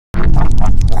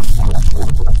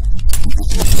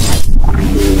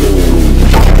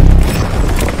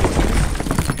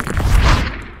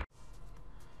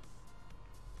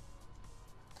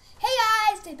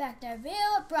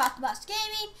Boss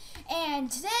Gaming,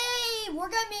 and today we're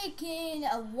gonna be making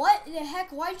a what the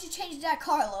heck? Why did you change that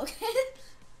car, Logan?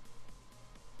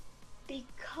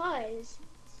 Because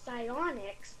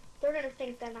Psyonix, they're gonna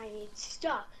think that I need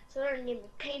stuff, so they're gonna give me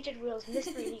painted wheels,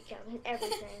 mystery decals, and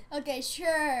everything. Okay,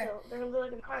 sure. So they're gonna be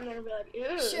looking at the car and they're gonna be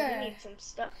like, "Ooh, Sure. you need some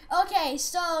stuff." Okay,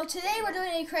 so today we're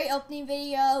doing a crate opening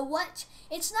video. What?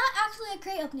 It's not actually a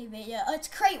crate opening video. It's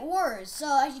crate wars.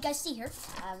 So as you guys see here,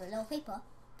 I have a little paper,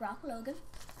 Brock Logan,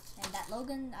 and that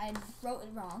Logan I wrote it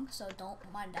wrong, so don't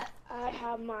mind that. I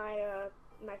have my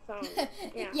my phone.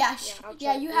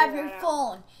 Yeah, you have your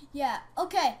phone. Yeah.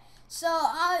 Okay. So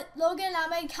Logan, I'm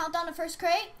gonna count down the first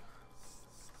crate.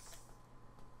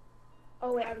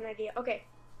 Oh wait, I have an idea. Okay.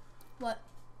 What?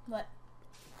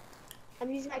 I'm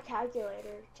using my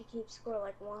calculator to keep score,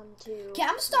 like 1, 2. Okay,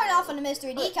 I'm starting off on the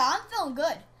mystery decal. I'm feeling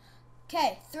good.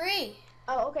 Okay, 3.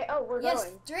 Oh, okay. Oh, we're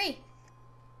going. 3,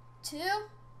 2,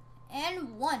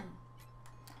 and 1.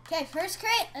 Okay, first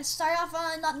crate. Let's start off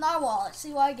on Narwhal. Let's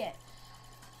see what I get.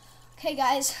 Okay,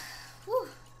 guys. Whew.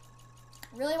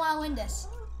 Really want to win this.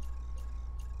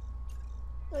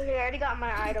 Okay, I already got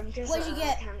my item. What'd you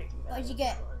get? What'd you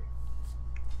get?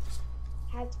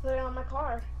 Had to put it on my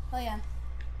car. Oh yeah.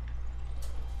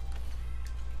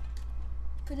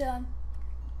 Put it on.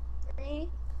 3,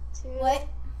 2, Wait.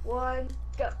 1,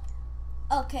 go.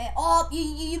 Okay. Oh,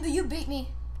 you beat me.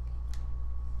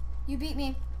 You beat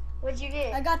me. What'd you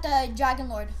get? I got the Dragon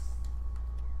Lord.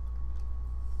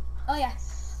 Oh yeah.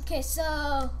 Okay,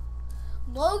 so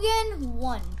Logan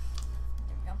won.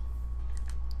 There we go.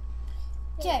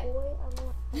 Okay. Hey,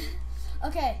 boy,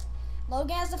 Okay.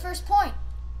 Logan has the first point.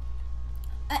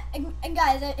 And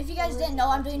guys, if you guys didn't know,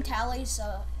 I'm doing tallies,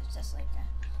 so it's just like that.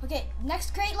 Okay,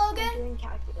 next crate, Logan. I'm doing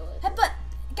calculator. But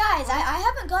guys, I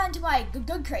haven't gotten to my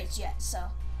good crates yet,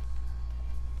 so.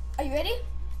 Are you ready?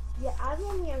 Yeah, I'm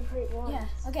only on crate 1. Yeah.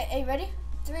 Okay, are you ready?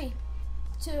 3,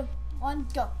 2, 1,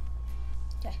 go.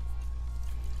 Okay.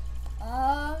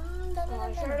 I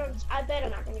bet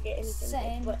I'm not gonna get anything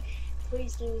Same. good, but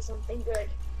please give me something good.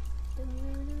 We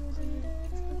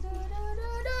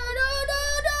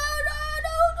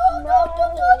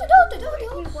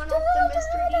went off the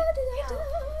mystery decal.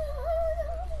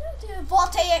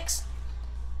 Voltaics.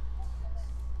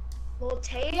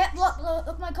 Voltaic? Yep,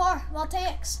 look my car.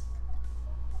 Voltaics.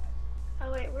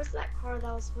 Oh wait, where's that car that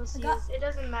I was supposed to I got- use? It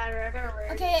doesn't matter. I got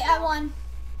it. Okay, I won.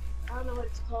 I don't know what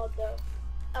it's called though.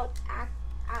 Oh,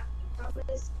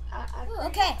 Ooh,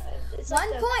 okay. It's 1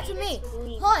 like the point for me. Phoenix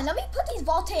Wings. Hold on, let me put these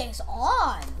Voltaics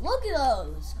on. Look at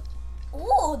those.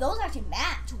 Oh, those actually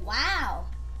match. Wow.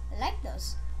 I like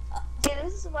those. Yeah,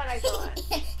 this is what I got.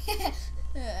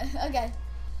 Okay.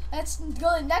 Let's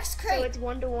go to the next crate. So it's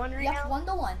 1-to-1 right Yep, now?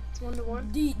 1-to-1. It's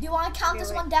 1-to-1? Do you want to count Okay, this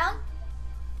wait. one down?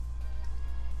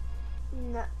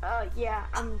 No, yeah,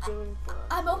 I'm doing for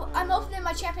I'm opening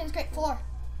my Champions Crate 4.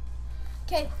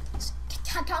 Okay,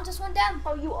 count this one down.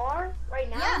 Oh, you are? Right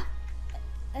now? Yeah.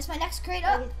 That's my next crate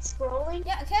Like up. it's scrolling?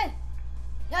 Yeah, okay.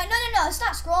 No, it's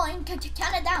not scrolling. Count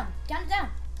it down. Count it down.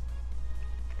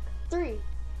 3,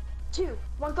 2,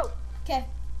 1, go. Okay.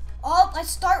 Oh, let's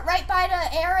start right by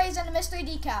the air rays and the mystery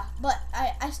decal. But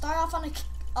I start off on a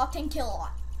Octane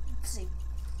Kilowatt. Let's see.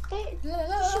 Hey,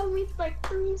 show me like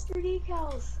 3 mystery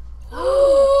decals.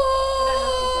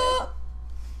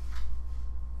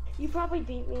 You probably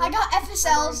beat me. I got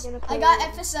FSLs. I'm I gonna got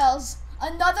play FSLs.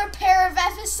 Another pair of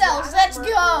FSLs. Yeah, I got Let's Merc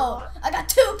go. Robot. I got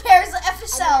 2 pairs of I got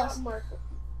FSLs.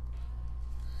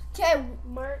 Okay,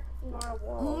 Mark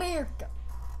Narwhal. America.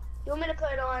 You want me to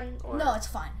put it on? Or No, it's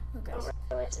fine. Who cares?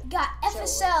 It's Got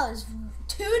FSLs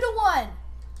 2-to-1.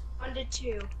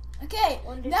 1-to-2. Okay,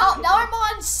 1 to now 2. I'm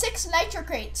on 6 nitro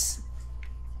crates.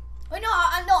 Wait, no,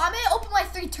 I'm gonna open my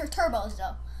 3 turbos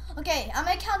though. Okay, I'm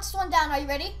gonna count this one down. Are you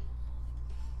ready?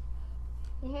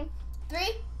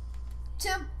 3, 2,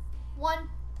 1,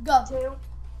 go. 2.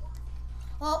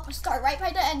 Well, we'll start right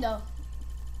by the end though.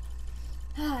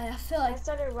 I feel I like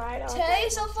started right off. today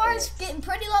at so far is Voltaics. getting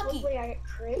pretty lucky. Hopefully I get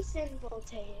Crimson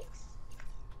Voltaics.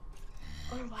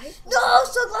 Or white. No,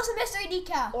 so close to mystery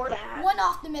decal. Or that. One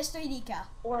off the mystery decal.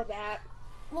 Or that.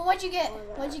 Well, what'd you get? Or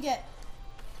that. What'd you get?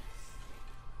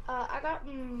 I got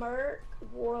Merc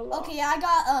Warlock. Okay, I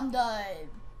got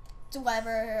the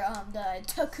whatever the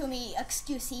Takumi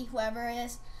Excuse whoever it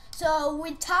is. So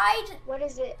we tied. What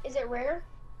is it? Is it rare?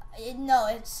 No,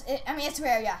 I mean it's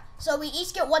rare, yeah. So we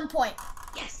each get 1 point.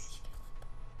 Yes.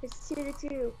 It's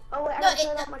 2-to-2. Oh wait, I No, gotta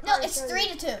turn off my car. it's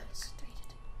 3-to-2.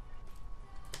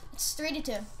 It's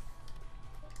 3-to-2.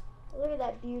 Look at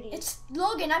that beauty. It's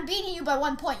Logan. I'm beating you by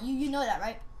 1 point. You know that,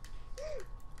 right?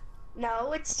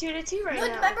 No, it's 2-2 right No,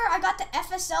 now. remember I got the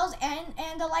FSLs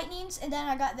and the lightnings, and then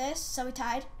I got this, so we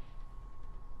tied.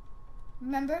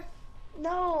 Remember?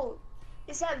 No.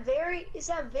 Is that very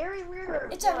rare?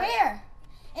 It's a rare.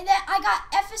 And then I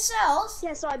got FSLs.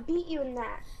 Yeah, so I beat you in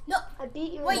that. No. I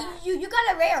beat you in Wait, that. you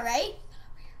got a rare, right?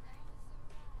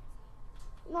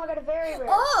 No, I got a very rare.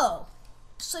 Oh.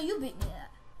 So you beat me at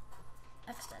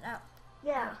that. F's that out.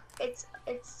 Yeah, it's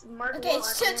Mark. Okay,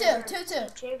 it's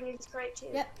 2-2. Champions Crate 2.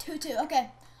 Yep, 2-2.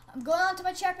 Okay. I'm going on to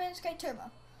my Champions Crate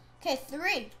Turbo. Okay,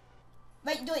 3.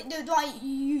 Wait, do I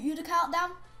you to count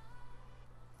down?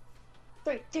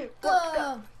 3, 2, Go. 1,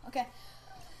 go. Okay.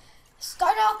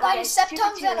 Start off by the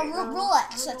septums and a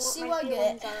roulette. So Let's see what I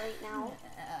get. Right now.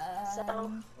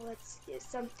 So let's get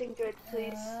something good,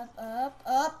 please.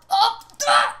 Up.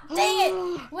 Dang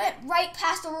it! Went right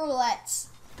past the roulettes.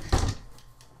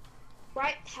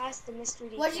 Right past the mystery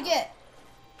decal. What'd you get?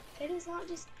 It is not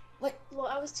just. What? Well,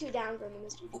 I was 2 down from the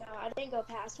mystery decal. I didn't go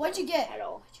past. What'd you get? At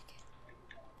all.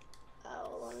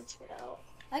 Oh, let me check it out.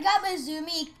 I got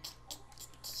Mizumi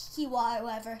Kiwa,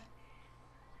 whatever.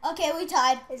 Okay, we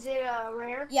tied. Is it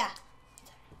rare? Yeah.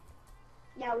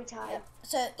 Yeah, we tied. Yep.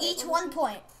 So each 1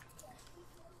 point.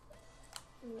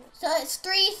 So it's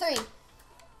 3-3.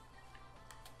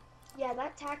 Yeah,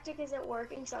 that tactic isn't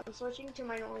working, so I'm switching to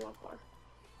my normal car.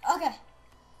 Okay.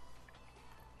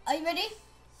 Are you ready?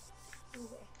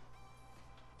 Okay.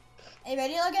 Are you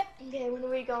ready, Logan? Okay, when are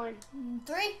we going?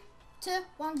 3, 2,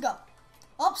 1, go.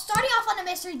 Oh, starting off on the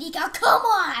mystery decal. Come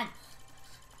on!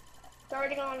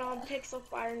 Starting on Pixel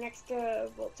Fire next to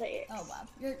Voltaic. Oh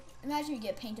wow! Imagine you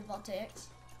get painted Voltaics.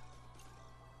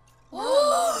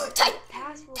 No,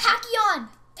 Tachyon.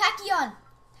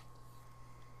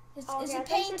 Is it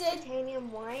painted?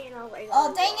 Titanium white, and I was like,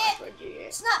 Oh dang gosh, it!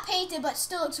 It's not painted, but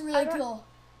still looks really cool.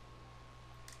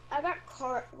 I got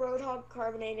Roadhog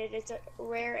Carbonated. It's a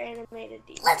rare animated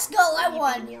decal. Let's go! I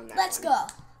won. Let's go.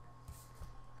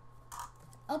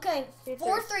 Okay,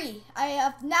 4-3.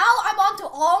 I'm on to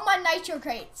all my nitro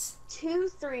crates.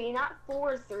 2-3, not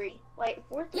 4-3. Like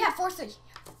 4-3. Yeah, 4-3.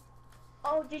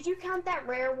 Oh, did you count that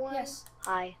rare one? Yes.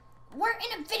 Hi. We're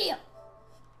in a video.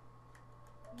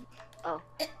 Oh.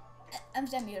 I'm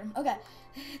just mute him. Okay.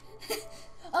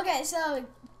 Okay, so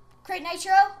crate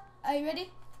nitro. Are you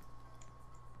ready?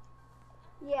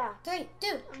 Yeah. 3, 2,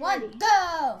 I'm 1, ready.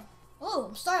 go! Oh,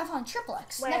 I'm starting off on triple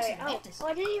X. Next to Mantis.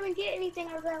 I didn't even get anything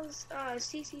out of those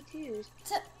CC2s.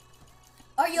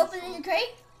 Are you opening your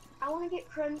crate? I want to get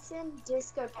Crimson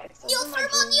Discotheque.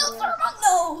 Neothermal!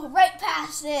 No! Right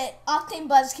past it. Octane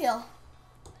Buzzkill.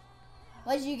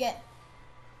 What did you get?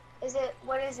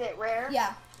 What is it, rare?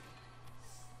 Yeah.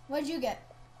 What did you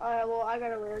get? Well, I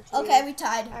got a rare too. Okay, we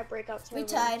tied. I breakout turbo. We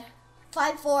tied.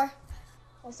 5-4.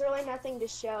 There's really nothing to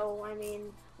show. I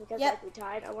mean, because like we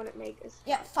tied, I wouldn't make this.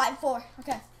 Yeah, 5-4.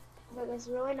 Okay. But there's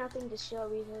really nothing to show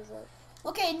because of.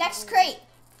 Okay, next crate.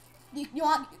 You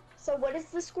want? So what is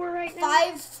the score right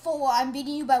now? 5-4. I'm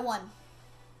beating you by 1.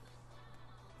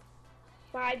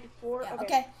 5-4. Yeah,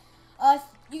 okay.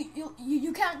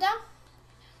 You count down.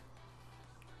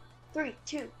 3,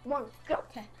 2, 1, go.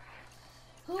 Okay.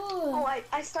 Oh,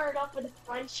 I started off with a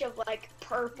bunch of like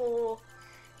purple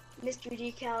mystery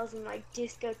decals and like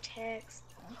discotheques.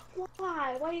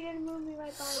 Why? Why are you gonna move me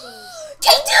right by those?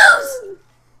 K2s!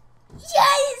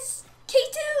 Yes!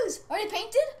 K2s! Are they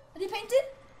painted?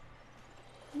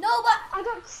 No, but I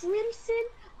got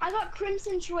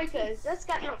crimson troikas. That's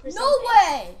got out for no something.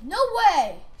 way! No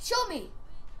way! Show me.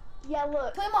 Yeah,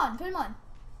 look. Put them on.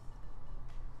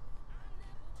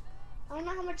 I don't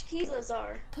know how much keys those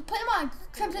are. Put them on.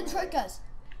 Crimson Troikas.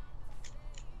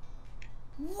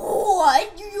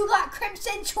 What? You got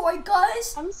Crimson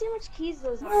Troikas? I don't see how much keys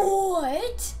those are.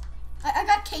 What? I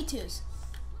got K2s.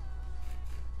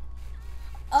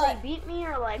 They beat me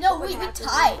or like? No, we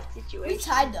tied. Situation? We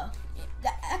tied though.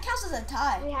 That counts as a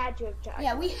tie. We had to have tied.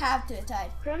 Yeah, we have to have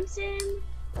tied. Crimson.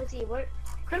 Let's see what.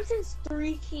 Crimson's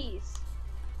 3 keys.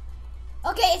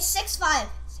 Okay, it's 6-5.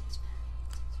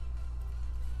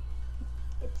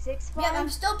 It's 6-5. Yeah, I'm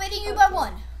still beating you by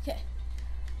 1. Okay.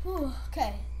 Whew,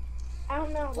 okay. I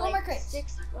don't know. 4 like more crates.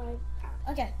 6-5.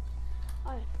 Okay.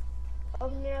 Alright.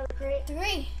 Open the other crate.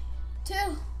 3, 2,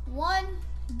 1,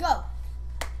 go.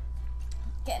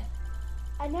 Okay.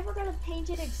 I never got a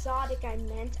painted exotic. I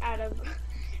meant out of.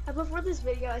 Before this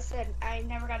video, I said I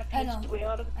never got a painted wheel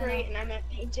out of the crate, and I meant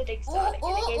painted exotic,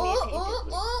 and it gave me a painted wheel.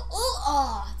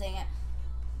 Oh, dang it.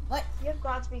 What? You have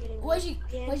Godspeed getting. What'd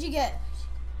you get?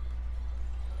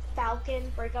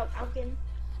 Falcon, breakout Falcon.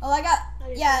 Oh, I got.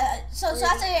 Yeah. So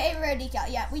that's a rare decal.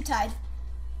 Yeah, we tied.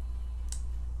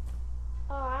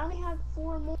 Oh, I only have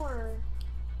 4 more.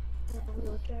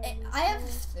 I have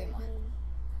 3 more.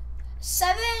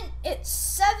 7.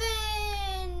 It's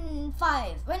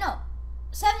 7-5. Wait, no.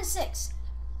 7-6.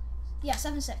 Yeah,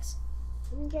 7-6.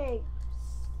 Okay.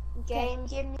 Game,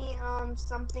 give me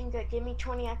something good. Give me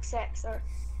 20XX or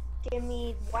give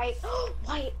me white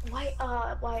white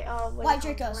Dracos. white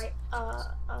 3,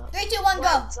 2, 1, go.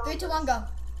 white 3, 2, zombies. 1, go.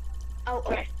 Oh,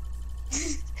 okay.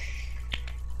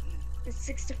 It's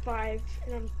 6-5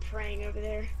 and I'm praying over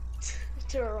there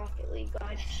to a Rocket League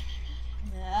god.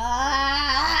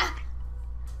 Ah.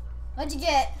 What'd you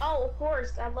get? Oh, of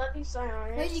course. I love you, Sion.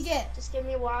 What'd you get? Just give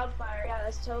me a wildfire. Yeah,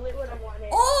 that's totally what I wanted.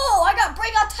 Oh, I got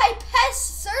Breakout Type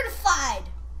Pest certified.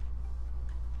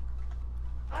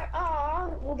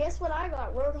 Well, guess what I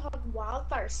got? Roadhog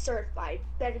Wildfire certified.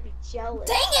 Better be jealous.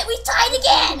 Dang it, we tied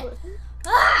again.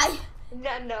 Ah.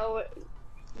 No,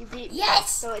 you beat me.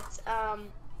 Yes. So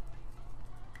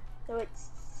it's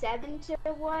 7 to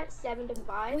what? 7 to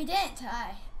 5. We didn't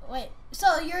tie. Wait,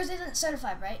 so yours isn't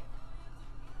certified, right?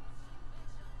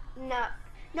 No,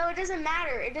 it doesn't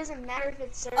matter. It doesn't matter if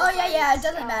it's certified. Oh yeah, it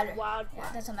doesn't matter. Wildfire. Yeah,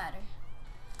 it doesn't matter.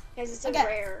 Because it's a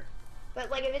rare.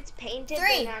 But like if it's painted, 3.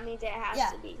 then that means it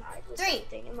has to be tied with 3,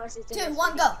 something, unless it's 2,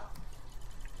 1, go.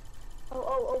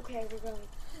 Oh, okay, we're going.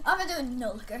 I'm gonna do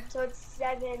no liquor. So it's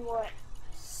 7 what?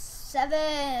 7.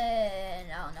 I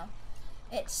don't know.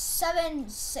 It's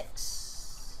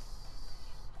 7-6.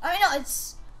 I mean, no,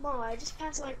 it's. Mom, I just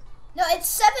passed like. No, it's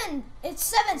 7.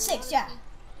 It's 7-6. Yeah.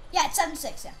 Yeah, it's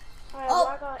 7-6. Yeah. Right,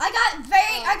 Oh, well, I got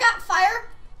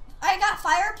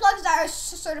fire plugs that are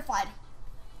certified.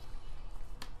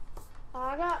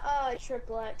 I got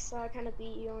triple X, so I kind of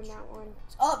beat you on that one.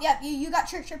 Oh yeah, you got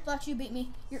triple X. You beat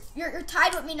me. You're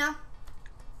tied with me now.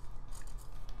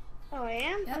 Oh, I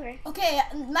am. Yep. Okay. Okay,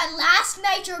 my last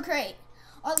nitro crate.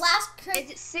 Our last crate.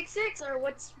 Is it 6-6 or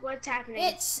what's happening?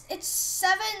 It's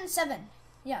 7-7.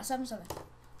 Yeah, 7-7.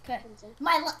 Okay. This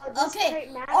Okay.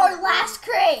 crate matters, Our last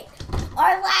crate.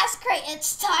 Our last crate.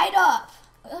 It's tied up.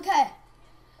 Okay.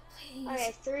 Please.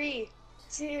 Okay, 3,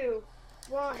 2,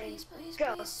 1, Please,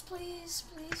 go. please.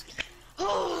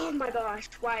 Oh my gosh,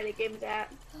 why they gave me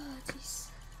that? Oh, jeez.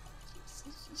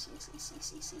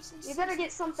 You better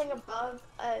get something above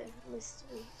a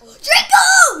mystery.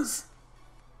 Dracos!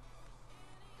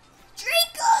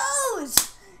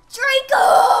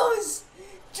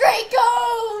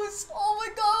 Oh my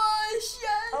gosh,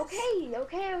 yes! Okay,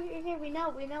 we know.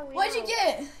 What'd you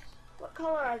get? What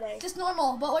color are they? Just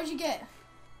normal, but what'd you get?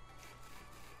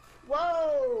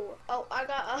 Whoa! Oh, I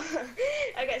got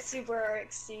Super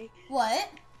RXC. What?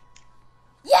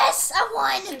 Yes, I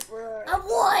won! Super I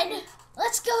won!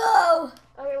 Let's go!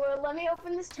 Okay, well, let me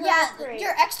open this turbo Yeah, crate.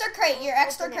 your extra crate, Open it.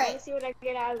 Let's see what I can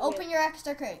get out of it. Open your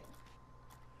extra crate.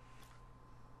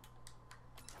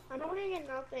 I don't want to get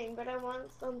nothing, but I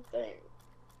want something.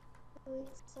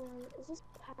 Is this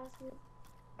past me?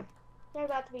 They're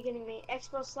about to be getting me.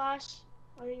 Expo Slash?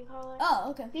 What do you call it? Oh,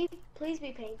 okay. Please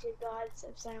be painted, gods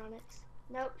of Psionics.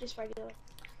 Nope, just regular.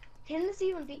 Can this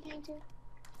even be painted?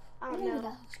 I don't know.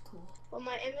 That looks cool. Well,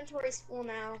 my inventory's full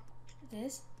now. It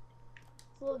is?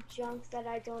 Full of junk that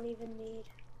I don't even need.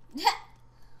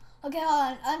 Okay, hold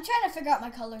on. I'm trying to figure out my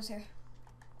colors here.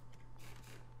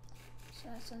 So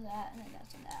that's on that, and then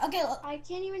that's on that. Okay, look. I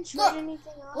can't even trade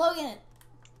anything up. Logan,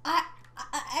 I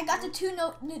got the two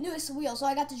newest wheels. So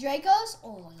I got the Dracos.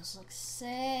 Oh, this looks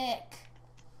sick.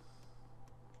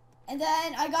 And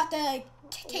then I got the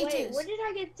K2s. Wait, where did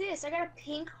I get this? I got a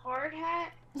pink hard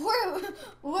hat. When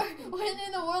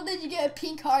in the world did you get a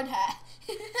pink hard hat?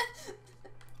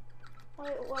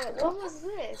 Wait, what was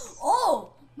this?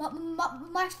 Oh,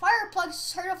 my fire plug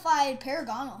certified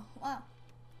Paragonal. Wow.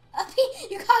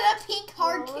 You got a pink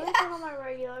hard hat. hat. On my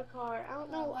regular car. I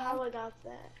don't know how I got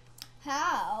that.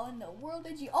 How in the world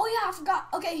did you? Oh yeah, I forgot.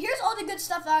 Okay, here's all the good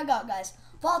stuff that I got, guys.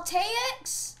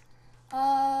 Voltaics.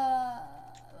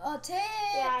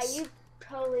 Voltaics. Yeah, you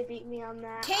totally beat me on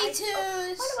that.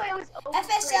 K2s. Why do I always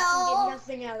FSL. get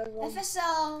nothing out of them?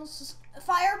 FSLs.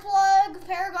 Fire plug,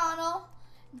 Paragonal,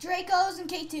 Dracos, and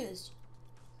K2s.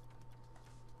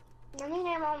 Let me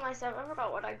name all my stuff. I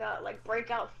forgot what I got. Like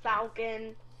Breakout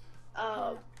Falcon.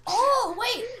 Oh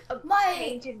wait,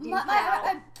 my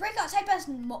decal. Breakout Type S.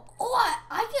 Oh,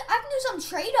 I can do some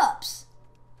trade ups.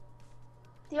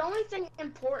 The only thing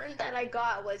important that I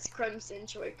got was Crimson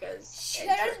Choikas. Should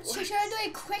I do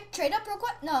a quick trade up real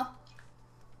quick? No.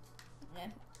 Yeah.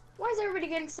 Why is everybody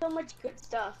getting so much good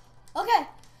stuff? Okay.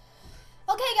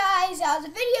 Okay, guys, that was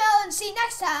the video, and see you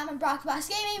next time on BrockBox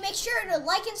Gaming. Make sure to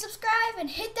like and subscribe and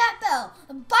hit that bell.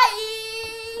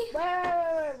 Bye.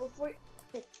 Wait, before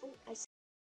I